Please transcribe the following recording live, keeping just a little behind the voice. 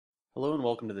Hello and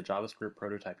welcome to the JavaScript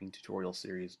Prototyping Tutorial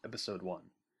Series, Episode 1.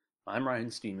 I'm Ryan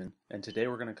Steenman, and today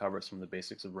we're going to cover some of the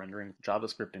basics of rendering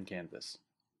JavaScript in Canvas.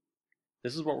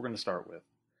 This is what we're going to start with.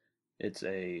 It's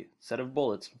a set of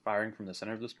bullets firing from the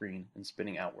center of the screen and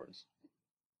spinning outwards.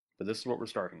 But this is what we're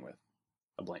starting with,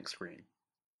 a blank screen.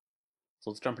 So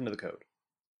let's jump into the code.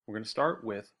 We're going to start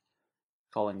with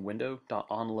calling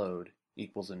window.onload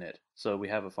equals init. So we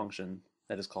have a function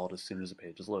that is called as soon as a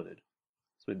page is loaded.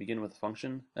 So we begin with a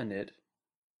function init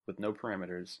with no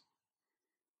parameters,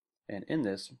 and in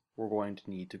this we're going to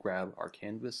need to grab our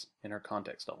canvas and our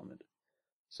context element.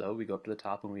 So we go up to the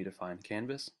top and we define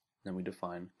canvas, then we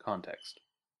define context.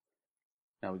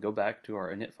 Now we go back to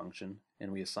our init function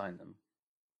and we assign them.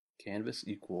 Canvas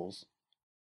equals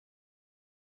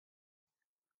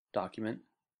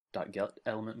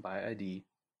document.getElementById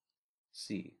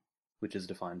C, which is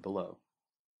defined below.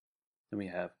 Then we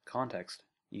have context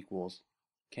equals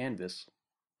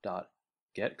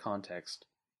canvas.getContext,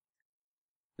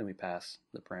 then we pass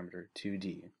the parameter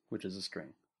 2D, which is a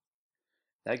string.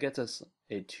 That gets us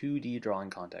a 2D drawing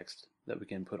context that we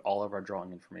can put all of our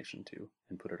drawing information to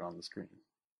and put it on the screen.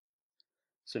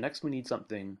 So next we need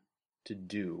something to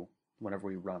do whenever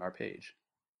we run our page.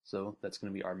 So that's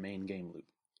going to be our main game loop.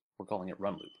 We're calling it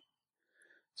runLoop.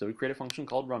 So we create a function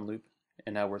called runLoop,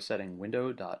 and now we're setting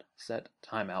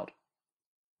window.setTimeout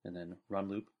and then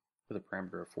runLoop with a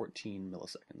parameter of 14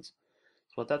 milliseconds.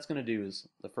 So what that's going to do is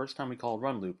the first time we call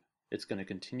runLoop, it's going to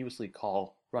continuously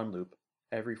call runLoop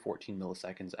every 14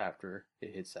 milliseconds after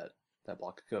it hits that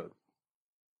block of code.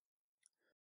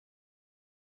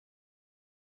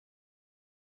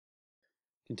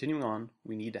 Continuing on,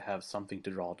 we need to have something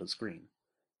to draw to the screen.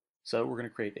 So we're going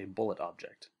to create a bullet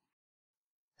object.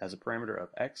 It has a parameter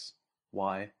of x,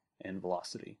 y, and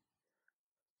velocity.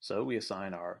 So we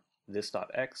assign our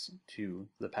this.x to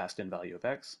the passed-in value of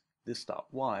x,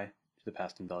 this.y to the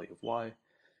passed-in value of y,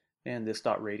 and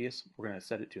this.radius, we're going to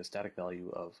set it to a static value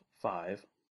of 5.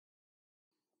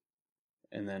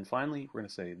 And then finally, we're going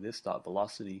to say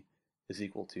this.velocity is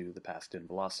equal to the passed-in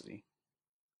velocity.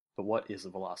 But what is a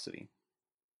velocity?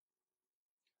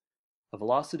 A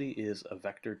velocity is a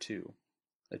vector 2,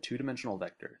 a two-dimensional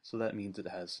vector, so that means it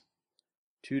has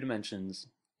two dimensions,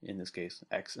 in this case,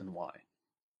 x and y.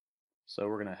 So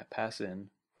we're going to pass in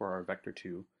for our vector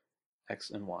 2 x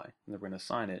and y, and then we're going to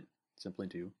assign it simply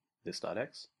to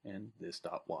this.x and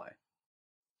this.y.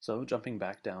 So jumping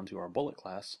back down to our bullet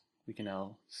class, we can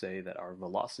now say that our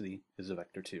velocity is a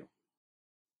vector 2.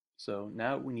 So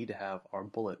now we need to have our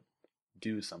bullet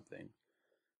do something.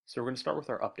 So we're going to start with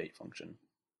our update function.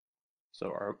 So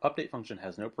our update function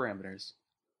has no parameters,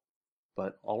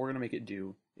 but all we're going to make it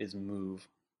do is move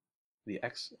the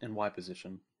x and y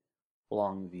position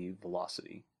along the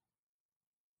velocity.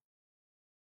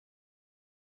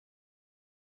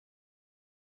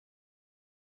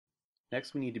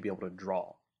 Next, we need to be able to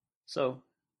draw. So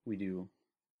we do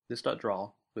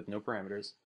this.draw with no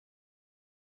parameters.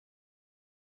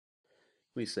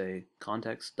 We say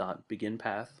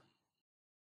context.beginPath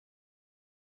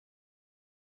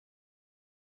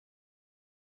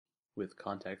with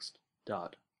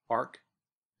context.arc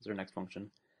is our next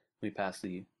function. We pass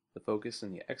the focus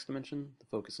in the x dimension, the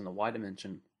focus in the y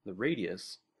dimension, the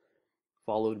radius,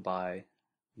 followed by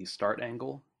the start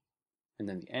angle, and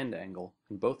then the end angle,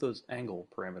 and both those angle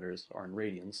parameters are in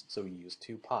radians, so we use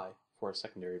 2 pi for a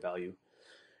secondary value,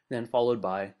 then followed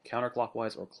by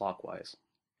counterclockwise or clockwise.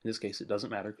 In this case, it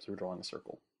doesn't matter because we're drawing a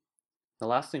circle. The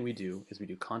last thing we do is we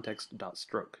do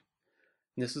context.stroke.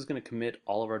 And this is going to commit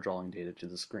all of our drawing data to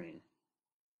the screen,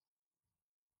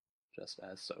 just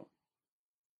as so.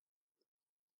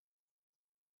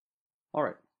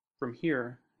 Alright, from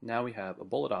here, now we have a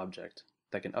bullet object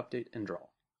that can update and draw.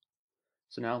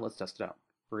 So now let's test it out.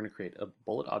 We're going to create a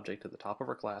bullet object at the top of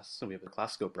our class, so we have a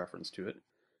class scope reference to it.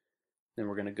 Then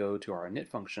we're going to go to our init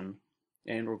function,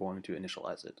 and we're going to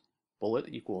initialize it. Bullet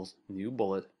equals new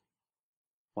bullet,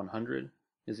 100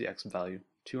 is the x value,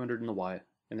 200 in the y,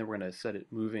 and then we're going to set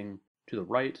it moving to the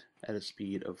right at a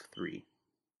speed of 3.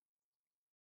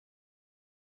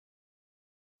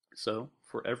 So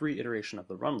for every iteration of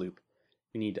the run loop,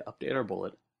 we need to update our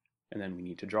bullet, and then we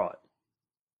need to draw it.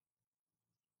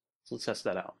 So let's test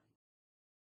that out.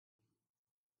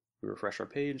 We refresh our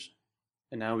page,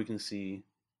 and now we can see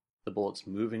the bullets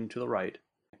moving to the right.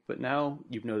 But now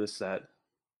you've noticed that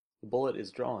the bullet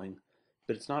is drawing,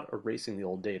 but it's not erasing the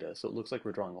old data, so it looks like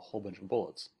we're drawing a whole bunch of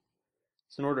bullets.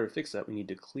 So in order to fix that, we need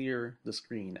to clear the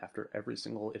screen after every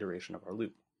single iteration of our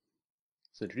loop.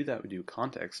 So to do that, we do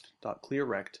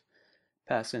context.clearRect,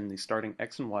 pass in the starting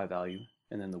x and y value,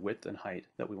 and then the width and height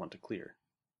that we want to clear.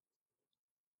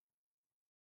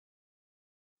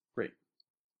 Great.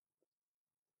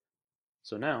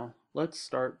 So now let's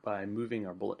start by moving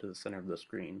our bullet to the center of the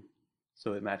screen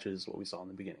so it matches what we saw in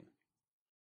the beginning.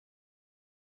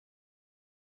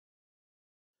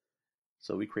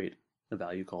 So we create a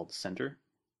value called center,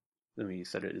 then we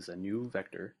set it as a new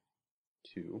vector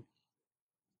to,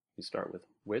 we start with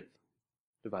width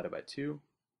divided by 2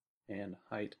 and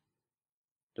height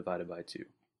divided by 2.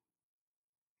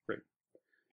 Great.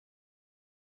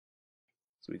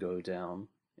 So we go down,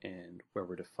 and where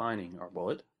we're defining our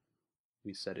bullet,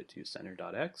 we set it to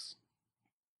center.x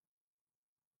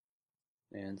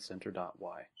and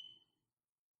center.y.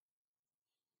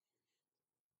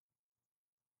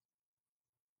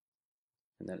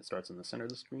 And then it starts in the center of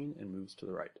the screen and moves to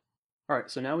the right. All right,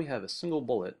 so now we have a single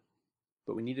bullet,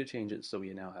 but we need to change it so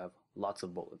we now have lots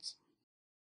of bullets.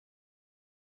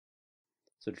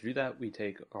 So to do that, we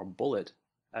take our bullet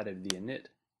out of the init,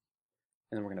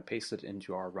 and then we're going to paste it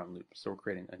into our run loop. So we're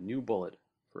creating a new bullet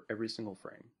for every single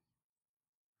frame.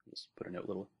 Just put a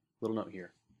little note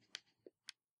here.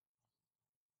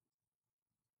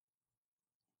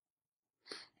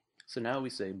 So now we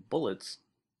say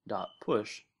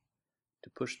bullets.push to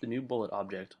push the new bullet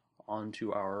object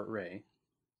onto our array.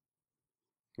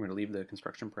 We're going to leave the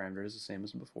construction parameters the same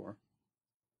as before.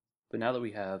 But now that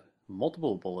we have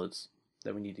multiple bullets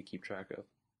that we need to keep track of,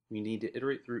 we need to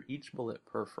iterate through each bullet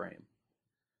per frame.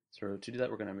 So to do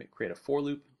that, we're going to create a for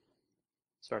loop,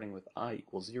 starting with I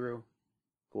equals 0,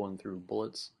 going through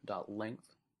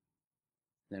bullets.length,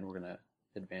 then we're going to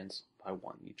advance by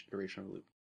 1 each iteration of the loop.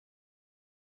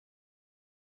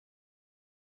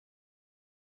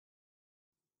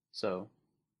 So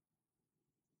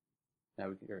now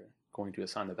we're going to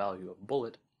assign the value of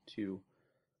bullet to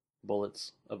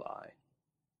bullets of I.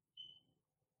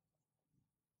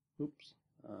 Oops,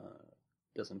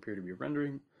 doesn't appear to be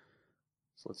rendering.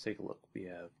 So let's take a look. We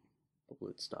have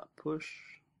bullets.push.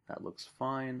 That looks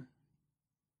fine.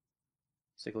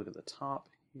 Let's take a look at the top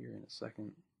here in a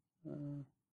second.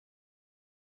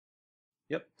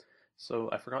 Yep. So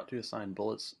I forgot to assign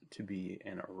bullets to be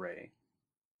an array.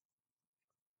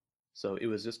 So it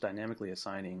was just dynamically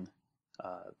assigning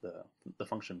the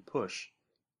function push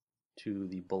to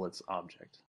the bullets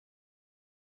object.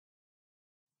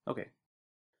 Okay.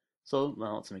 So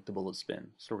now let's make the bullet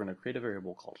spin. So we're going to create a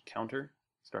variable called counter,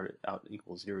 start it out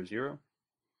equals 0, 0.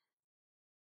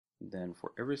 Then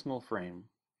for every single frame,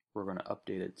 we're going to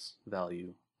update its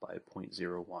value by 0.01.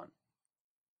 So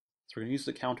we're going to use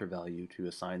the counter value to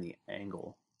assign the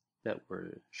angle that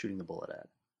we're shooting the bullet at.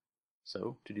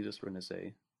 So to do this, we're going to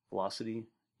say velocity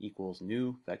equals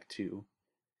new vec2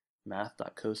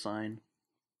 math.cosine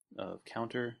of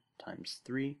counter times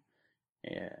 3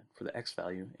 and for the x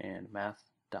value, and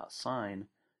math.sine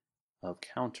of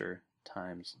counter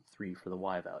times 3 for the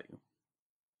y value.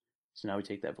 So now we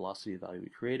take that velocity value we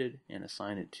created and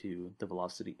assign it to the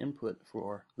velocity input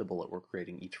for the bullet we're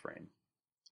creating each frame.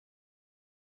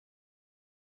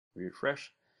 We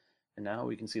refresh, and now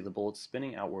we can see the bullet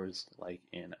spinning outwards like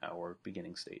in our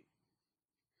beginning state.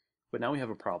 But now we have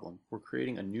a problem. We're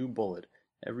creating a new bullet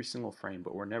every single frame,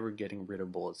 but we're never getting rid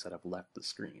of bullets that have left the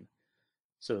screen.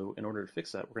 So in order to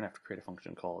fix that, we're going to have to create a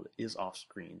function called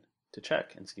isOffScreen to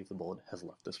check and see if the bullet has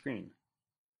left the screen.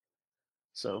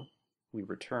 So we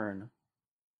return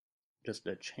just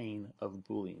a chain of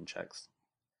Boolean checks.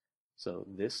 So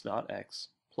this.x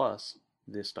plus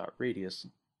this.radius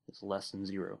is less than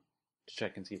 0 to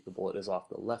check and see if the bullet is off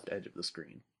the left edge of the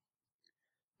screen.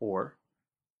 Or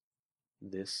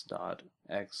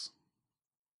this.x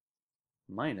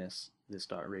minus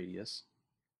this.radius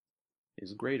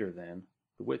is greater than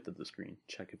the width of the screen.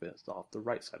 Check if it's off the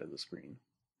right side of the screen.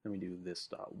 Then we do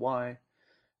this.y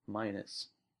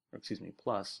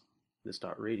plus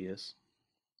this.radius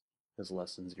is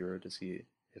less than 0 to see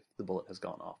if the bullet has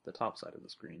gone off the top side of the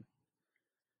screen.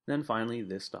 Then finally,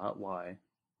 this.y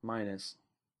minus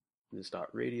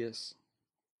this.radius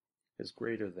is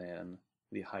greater than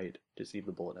the height to see if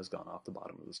the bullet has gone off the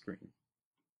bottom of the screen.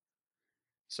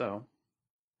 So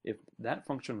if that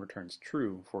function returns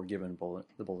true for a given bullet,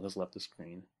 the bullet has left the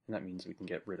screen, and that means we can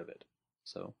get rid of it.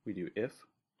 So we do if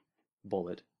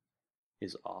bullet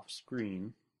is off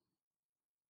screen,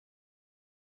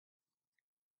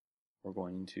 we're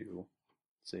going to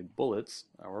say bullets,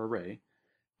 our array,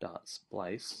 dot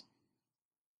splice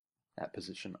at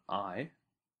position I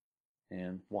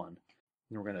and 1.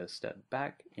 And we're going to step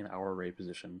back in our array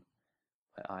position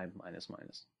by I minus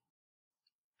minus.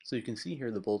 So you can see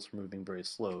here the bullets are moving very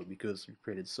slow because we've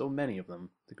created so many of them,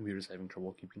 the computer's having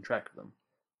trouble keeping track of them.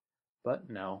 But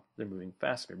now they're moving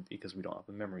faster because we don't have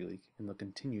a memory leak, and they'll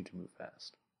continue to move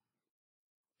fast.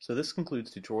 So this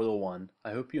concludes tutorial 1.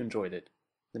 I hope you enjoyed it.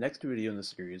 The next video in the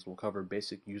series will cover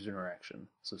basic user interaction,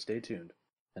 so stay tuned.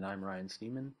 And I'm Ryan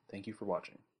Steeman, thank you for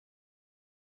watching.